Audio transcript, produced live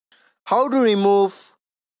How to remove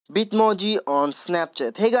bitmoji on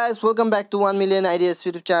Snapchat. Hey guys, welcome back to 1 Million Ideas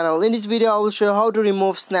YouTube channel. In this video I will show you how to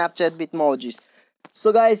remove Snapchat bitmojis.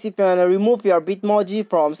 So guys, if you wanna remove your bitmoji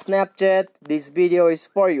from Snapchat, this video is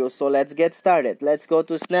for you. So let's get started. Let's go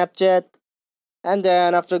to Snapchat, and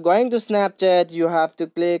then after going to Snapchat you have to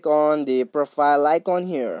click on the profile icon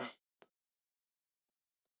here.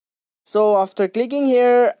 So after clicking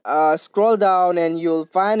here, scroll down and you'll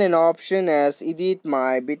find an option as edit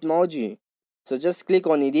my bitmoji. So just click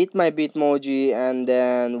on edit my bitmoji and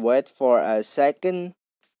then wait for a second.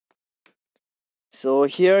 So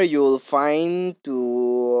here you'll find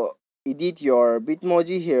to edit your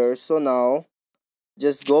bitmoji here. So now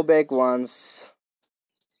just go back once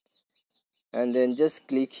and then just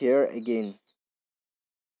click here again.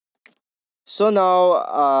 So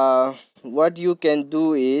now what you can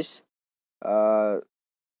do is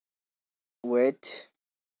wait.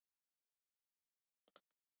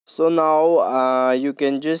 So now you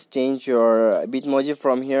can just change your bitmoji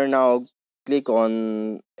from here. Now click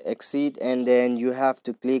on exit and then you have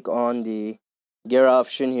to click on the gear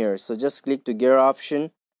option here. So just click to gear option,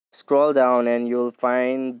 scroll down and you'll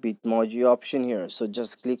find bitmoji option here. So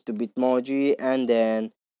just click to bitmoji and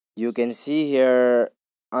then you can see here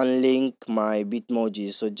unlink my bitmoji.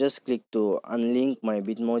 So just click to unlink my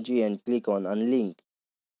bitmoji and click on unlink.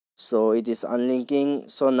 So it is unlinking.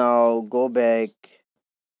 So now go back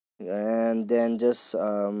and then just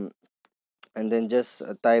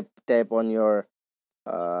tap on your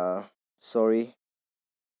sorry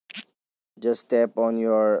just tap on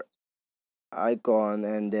your icon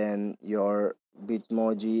and then your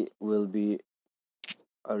bitmoji will be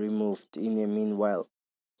removed in a meanwhile.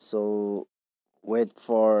 So wait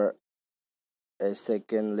for a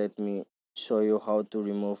second, let me show you how to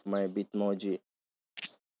remove my bitmoji.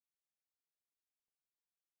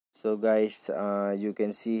 So guys, you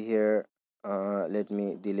can see here, let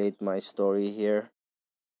me delete my story here,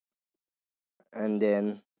 and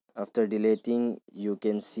then after deleting you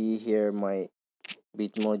can see here my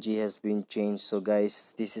bitmoji has been changed. So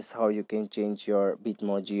guys, this is how you can change your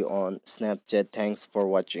bitmoji on Snapchat. Thanks for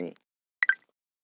watching.